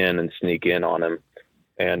sneak in on him.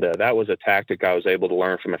 And that was a tactic I was able to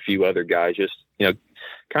learn from a few other guys, just,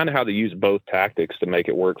 kind of how to use both tactics to make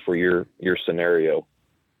it work for your scenario.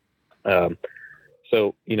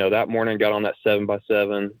 So, that morning got on that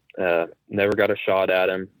 7x7, never got a shot at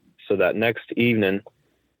him. So that next evening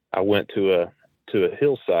I went to a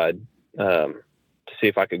hillside, to see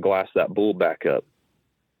if I could glass that bull back up.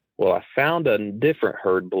 Well, I found a different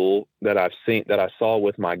herd bull that I saw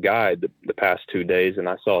with my guide the past 2 days, and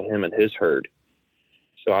I saw him and his herd.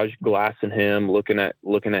 So I was glassing him, looking at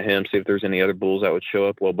him, see if there's any other bulls that would show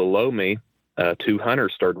up. Well, below me, 2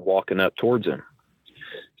 hunters started walking up towards him.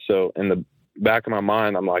 So in the back of my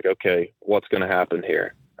mind, I'm like, okay, what's going to happen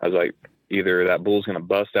here? I was like, either that bull's going to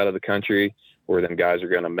bust out of the country, or them guys are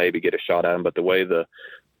going to maybe get a shot at him. But the way the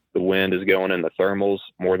wind is going in the thermals,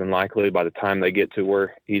 more than likely by the time they get to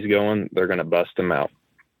where he's going, they're going to bust him out.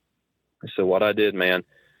 So what I did, man,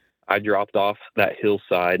 I dropped off that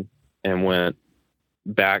hillside and went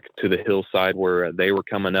back to the hillside where they were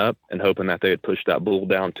coming up and hoping that they had pushed that bull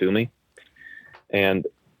down to me. And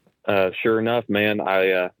sure enough, man,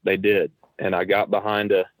 they did. And I got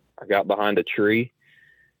behind a tree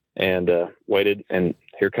and waited, and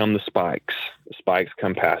here come the spikes. The spikes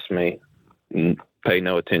come past me and pay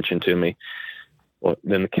no attention to me. Well,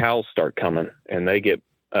 then the cows start coming, and they get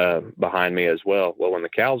behind me as well. Well, when the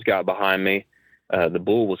cows got behind me, the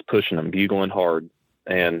bull was pushing them, bugling hard.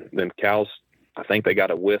 And then cows, I think they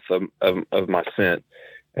got a whiff of my scent.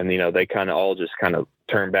 And, they kind of all just kind of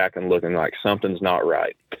turned back and looking like something's not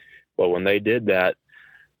right. Well, when they did that,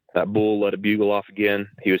 that bull let a bugle off again.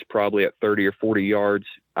 He was probably at 30 or 40 yards.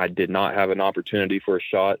 I did not have an opportunity for a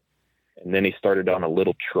shot. And then he started on a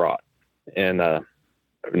little trot. And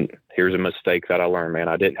here's a mistake that I learned, man.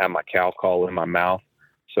 I didn't have my cow call in my mouth,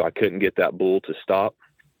 so I couldn't get that bull to stop.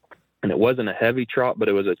 And it wasn't a heavy trot, but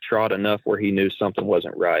it was a trot enough where he knew something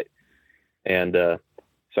wasn't right. And so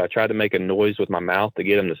I tried to make a noise with my mouth to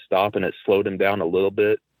get him to stop, and it slowed him down a little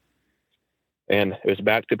bit. And it was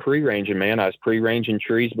back to pre-ranging, man. I was pre-ranging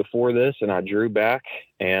trees before this, and I drew back.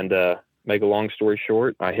 And make a long story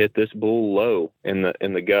short, I hit this bull low in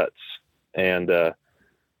the guts, and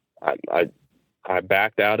I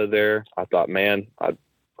backed out of there. I thought, man,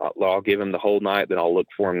 I'll give him the whole night, then I'll look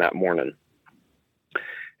for him that morning.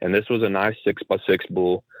 And this was a nice 6x6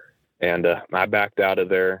 bull, and I backed out of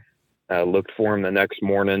there. Looked for him the next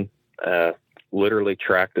morning. Literally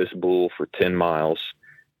tracked this bull for 10 miles.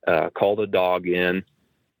 Called a dog in.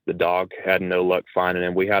 The dog had no luck finding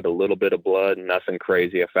him. We had a little bit of blood, nothing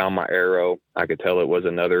crazy. I found my arrow. I could tell it was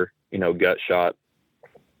another, gut shot,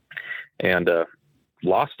 and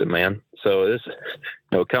lost him, man. So this,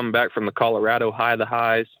 coming back from the Colorado high of the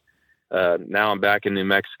highs, now I'm back in New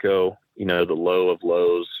Mexico, the low of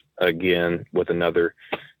lows again with another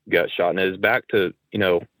gut shot. And it is back to,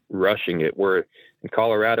 rushing it, where in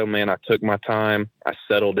Colorado, man, I took my time. I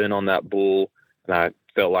settled in on that bull, and I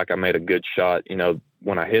felt like I made a good shot.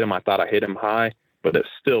 When I hit him, I thought I hit him high, but it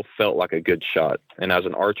still felt like a good shot. And as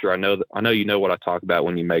an archer, I know what I talk about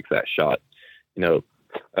when you make that shot.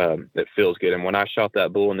 It feels good. And when I shot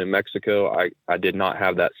that bull in New Mexico, I did not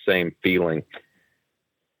have that same feeling.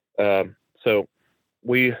 So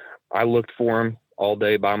I looked for him all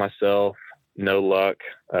day by myself, no luck.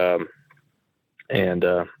 And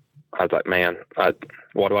I was like, man,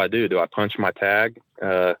 what do I do? Do I punch my tag,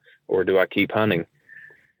 or do I keep hunting?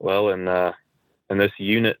 Well, in this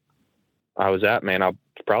unit I was at, man, I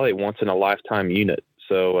probably once in a lifetime unit.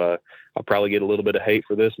 So, I'll probably get a little bit of hate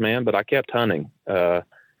for this, man, but I kept hunting.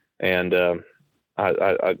 And I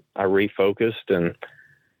refocused, and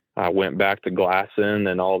I went back to glassing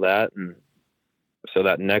and all that. And so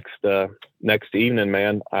that next evening,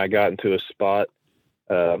 man, I got into a spot,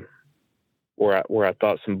 where I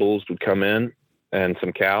thought some bulls would come in and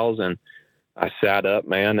some cows, and I sat up,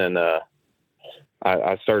 man, and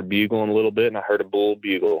I started bugling a little bit, and I heard a bull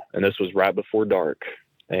bugle, and this was right before dark.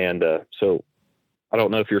 And so I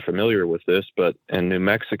don't know if you're familiar with this, but in New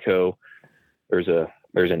Mexico, there's an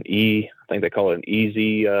I think they call it an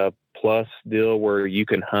easy plus deal, where you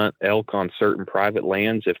can hunt elk on certain private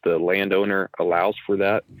lands if the landowner allows for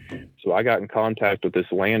that. So I got in contact with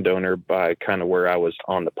this landowner by kind of where I was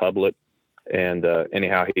on the public. And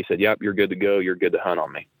anyhow, he said, yep, you're good to go. You're good to hunt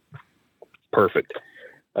on me. Perfect.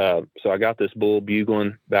 So I got this bull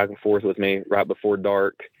bugling back and forth with me right before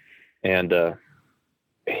dark. and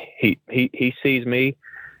he sees me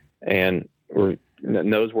and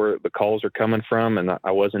knows where the calls are coming from, and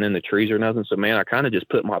I wasn't in the trees or nothing. So, man, I kind of just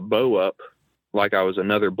put my bow up like I was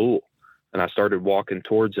another bull, and I started walking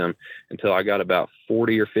towards him until I got about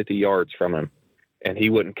 40 or 50 yards from him, and he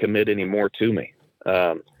wouldn't commit any more to me.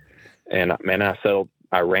 And, man,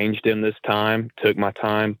 I ranged him this time, took my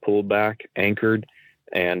time, pulled back, anchored,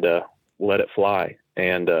 and let it fly,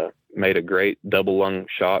 and made a great double lung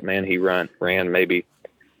shot, man. He ran maybe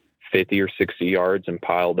 50 or 60 yards and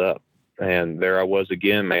piled up. And there I was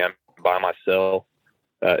again, man, by myself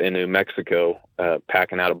in New Mexico,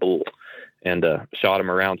 packing out a bull, and shot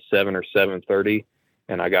him around 7 or 7:30.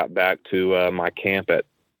 And I got back to my camp at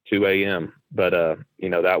 2 a.m. But,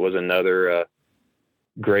 that was another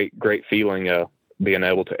great feeling, being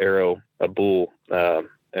able to arrow a bull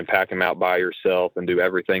and pack him out by yourself and do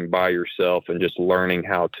everything by yourself, and just learning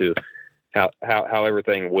how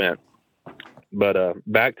everything went. But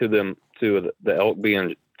back to the elk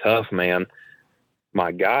being tough, man.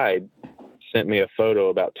 My guide sent me a photo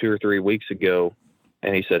about 2 or 3 weeks ago,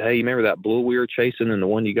 and he said, "Hey, you remember that bull we were chasing and the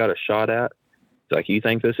one you got a shot at? It's like, you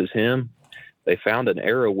think this is him?" They found an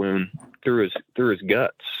arrow wound through his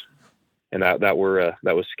guts, and that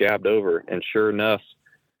was scabbed over. And sure enough,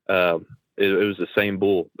 it was the same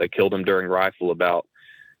bull. They killed him during rifle about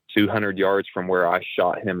 200 yards from where I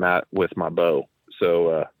shot him at with my bow.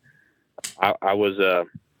 So I was a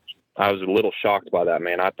little shocked by that,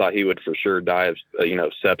 man. I thought he would for sure die of,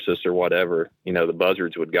 sepsis or whatever. The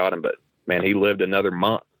buzzards would got him, but man, he lived another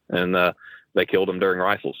month, and they killed him during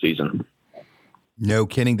rifle season. No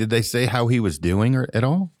kidding. Did they say how he was doing at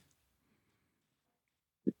all?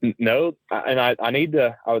 No. And I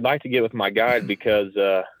would like to get with my guide, because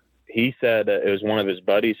he said it was one of his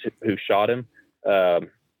buddies who shot him.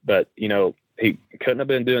 But he couldn't have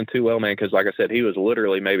been doing too well, man. 'Cause like I said, he was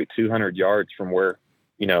literally maybe 200 yards from where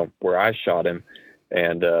I shot him.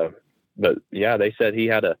 And, but yeah, they said he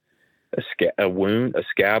had a scab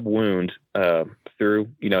wound, through,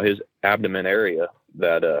 his abdomen area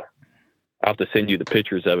that, I'll have to send you the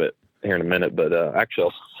pictures of it here in a minute, but, actually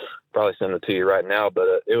I'll probably send it to you right now,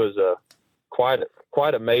 but, it was,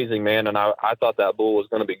 quite amazing, man. And I thought that bull was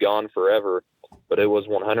going to be gone forever, but it was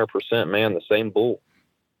 100%, man, the same bull.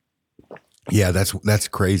 Yeah, that's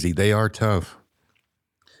crazy. They are tough.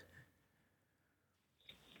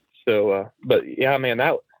 So, but yeah, man,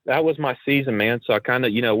 that was my season, man. So I kind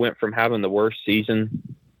of, went from having the worst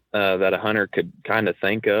season that a hunter could kind of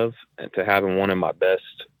think of, and to having one of my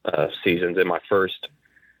best seasons in my first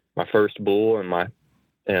bull,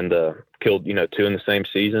 and killed, 2 in the same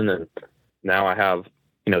season. And now I have,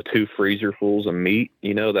 2 freezer fulls of meat,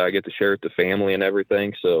 that I get to share with the family and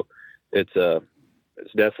everything. So it's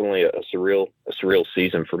definitely a surreal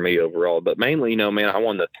season for me overall. But mainly, man, I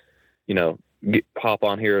wanted to, hop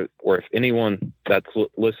on here, or if anyone that's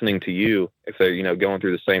listening to you, if they're, going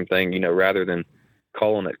through the same thing, rather than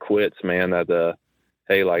calling it quits, man, that,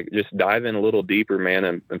 hey, like, just dive in a little deeper, man,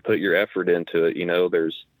 and put your effort into it.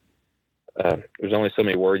 There's only so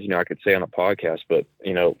many words, I could say on a podcast, but,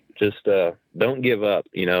 just, don't give up,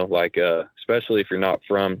 especially if you're not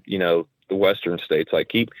from, the Western states, like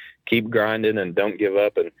keep grinding, and don't give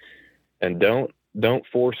up, and don't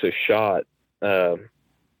force a shot,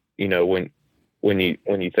 when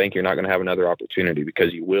you think you're not going to have another opportunity,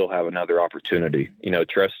 because you will have another opportunity.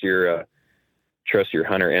 Trust your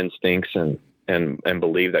hunter instincts, and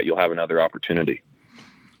believe that you'll have another opportunity.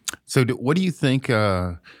 So what do you think,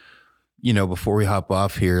 before we hop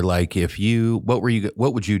off here, like, what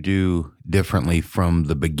would you do differently from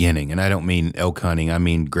the beginning? And I don't mean elk hunting, I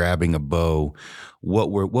mean grabbing a bow. What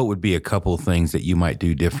would be a couple of things that you might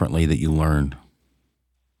do differently that you learned?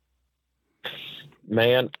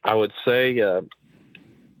 Man, I would say,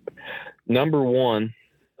 number one,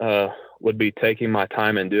 would be taking my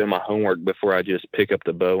time and doing my homework before I just pick up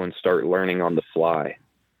the bow and start learning on the fly.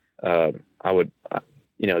 I would,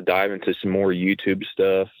 dive into some more YouTube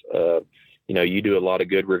stuff. You do a lot of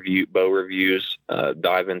good bow reviews,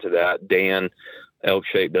 dive into that. Dan Elk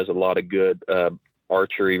Shape does a lot of good,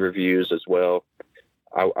 archery reviews as well.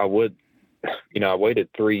 I would, I waited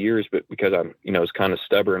 3 years, but because I'm, was kind of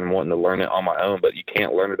stubborn and wanting to learn it on my own, but you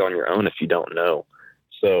can't learn it on your own if you don't know.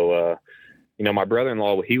 So, my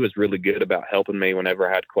brother-in-law, he was really good about helping me whenever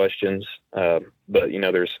I had questions. But,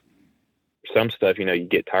 there's some stuff, you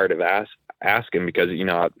get tired of asking, because,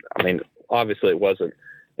 obviously it wasn't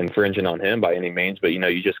infringing on him by any means, but,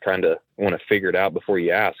 you just kind of want to figure it out before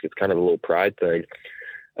you ask. It's kind of a little pride thing.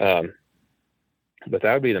 But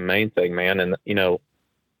that would be the main thing, man. And,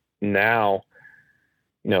 now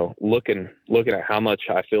looking at how much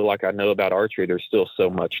I feel like I know about archery, there's still so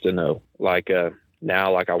much to know. Like,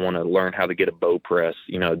 now, like I want to learn how to get a bow press,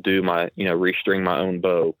 do my, restring my own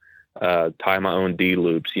bow, tie my own D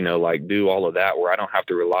loops, like do all of that where I don't have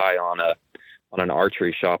to rely on an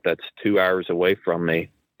archery shop that's 2 hours away from me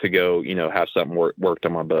to go, have something worked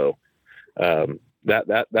on my bow.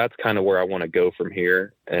 That's kind of where I want to go from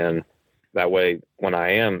here. And that way, when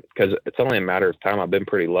I am, because it's only a matter of time, I've been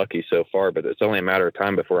pretty lucky so far, but it's only a matter of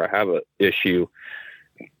time before I have an issue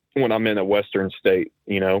when I'm in a Western state,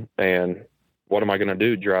 and what am I going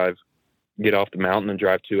to do? Get off the mountain and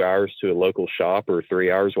drive 2 hours to a local shop or 3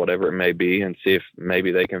 hours, whatever it may be, and see if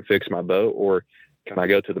maybe they can fix my boat, or can I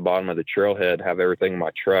go to the bottom of the trailhead, have everything in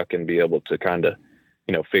my truck and be able to kind of,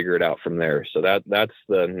 figure it out from there. So that's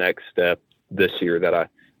the next step this year that I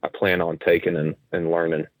plan on taking and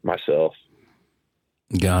learning myself.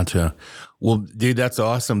 Gotcha. Well, dude, that's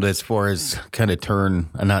awesome. As far as kind of turn,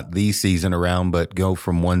 not the season around, but go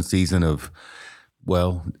from one season of,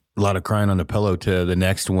 well, a lot of crying on the pillow to the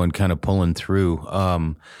next one kind of pulling through.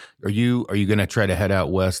 Are you going to try to head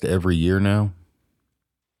out west every year now?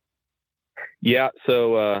 Yeah.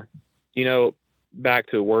 So, back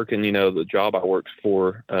to working, the job I worked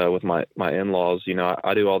for, with my in-laws,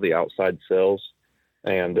 I do all the outside sales,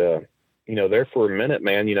 and, there for a minute,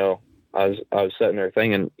 man, I was sitting there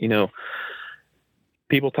thinking,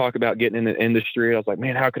 people talk about getting in the industry. I was like,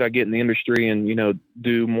 man, how could I get in the industry and,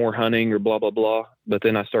 do more hunting or blah, blah, blah. But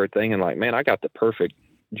then I started thinking like, man, I got the perfect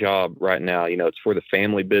job right now. It's for the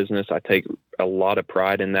family business. I take a lot of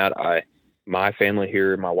pride in that. My family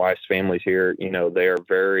here, my wife's family's here, they are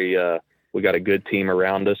very, we got a good team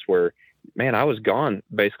around us where, man, I was gone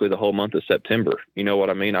basically the whole month of September. You know what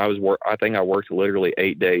I mean? I think I worked literally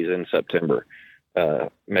 8 days in September,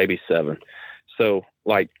 maybe 7. So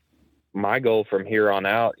like my goal from here on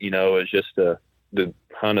out, is just to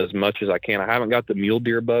hunt as much as I can. I haven't got the mule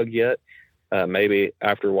deer bug yet. Maybe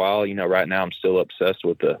after a while, right now I'm still obsessed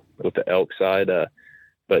with the elk side.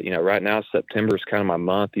 But right now September is kind of my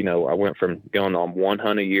month. I went from going on 1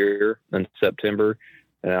 hunt a year in September,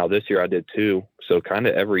 and now this year I did 2. So kind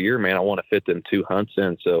of every year, man, I want to fit them 2 hunts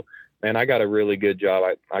in. So, man, I got a really good job.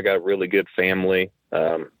 I got a really good family,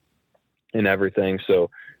 and everything. So,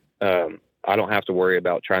 I don't have to worry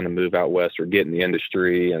about trying to move out west or get in the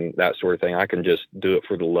industry and that sort of thing. I can just do it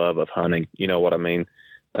for the love of hunting. You know what I mean?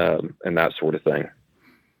 And that sort of thing.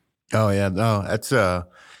 Oh yeah. No, that's,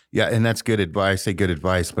 yeah. And that's good advice. Good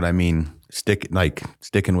advice, but I mean,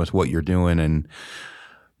 sticking with what you're doing, and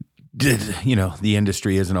the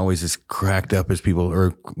industry isn't always as cracked up as people,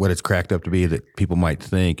 or what it's cracked up to be that people might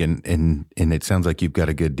think. And it sounds like you've got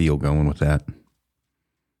a good deal going with that.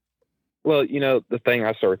 Well, the thing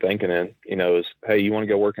I started thinking is, hey, you want to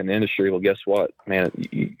go work in the industry? Well, guess what, man,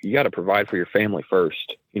 you got to provide for your family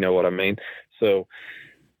first. You know what I mean? So,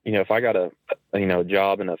 if I got a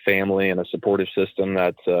job and a family and a supportive system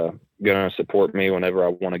that's going to support me whenever I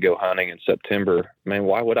want to go hunting in September, man,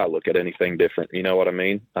 why would I look at anything different? You know what I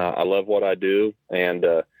mean? I love what I do, and,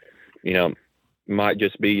 might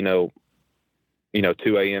just be, 2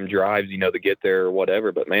 a.m. drives, to get there or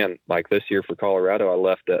whatever. But man, like this year for Colorado, I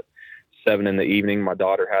left at 7 in the evening. My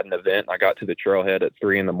daughter had an event. I got to the trailhead at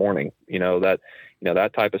 3 in the morning. That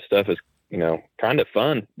type of stuff is, kind of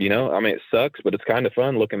fun. I mean, it sucks, but it's kind of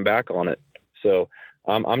fun looking back on it. So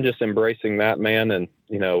I'm just embracing that, man, and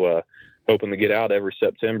hoping to get out every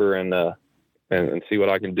September and see what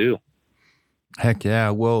I can do. Heck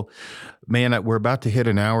yeah. Well, man, we're about to hit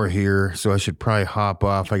an hour here, so I should probably hop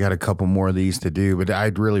off. I got a couple more of these to do, but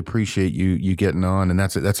I'd really appreciate you getting on. And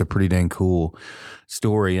that's a pretty dang cool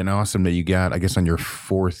story, and awesome that you got, I guess on your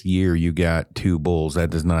 4th year, you got 2 bulls.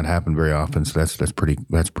 That does not happen very often. So that's pretty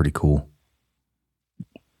cool.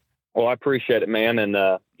 Well, I appreciate it, man. And,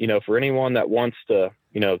 for anyone that wants to,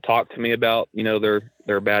 talk to me about,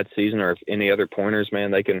 their bad season, or if any other pointers, man,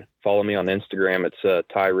 they can follow me on Instagram. It's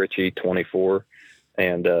Ty Richey 24.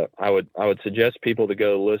 And I would suggest people to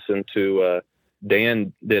go listen to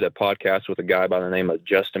Dan did a podcast with a guy by the name of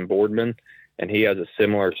Justin Boardman, and he has a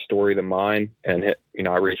similar story to mine. And,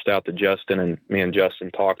 I reached out to Justin, and me and Justin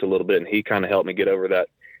talked a little bit, and he kind of helped me get over that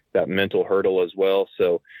mental hurdle as well.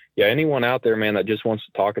 So yeah, anyone out there, man, that just wants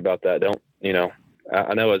to talk about that,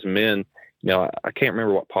 I know as men, I can't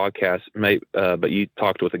remember what podcast, but you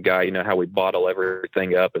talked with a guy, how we bottle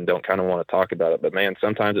everything up and don't kind of want to talk about it. But man,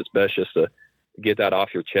 sometimes it's best just to get that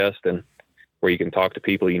off your chest, and where you can talk to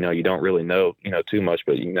people, you don't really know, too much,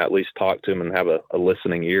 but you can at least talk to them and have a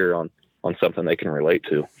listening ear on something they can relate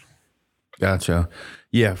to. Gotcha.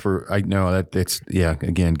 Yeah, I know that's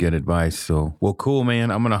again, good advice. So, well, cool,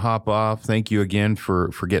 man. I'm going to hop off. Thank you again for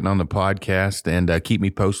getting on the podcast, and keep me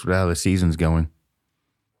posted how the season's going.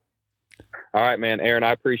 All right, man. Aaron,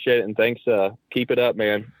 I appreciate it. And thanks. Keep it up,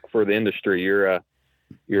 man, for the industry. You're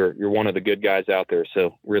one of the good guys out there.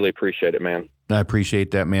 So really appreciate it, man. I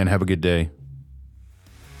appreciate that, man. Have a good day.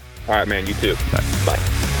 All right, man. You too. Bye.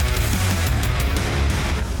 Bye.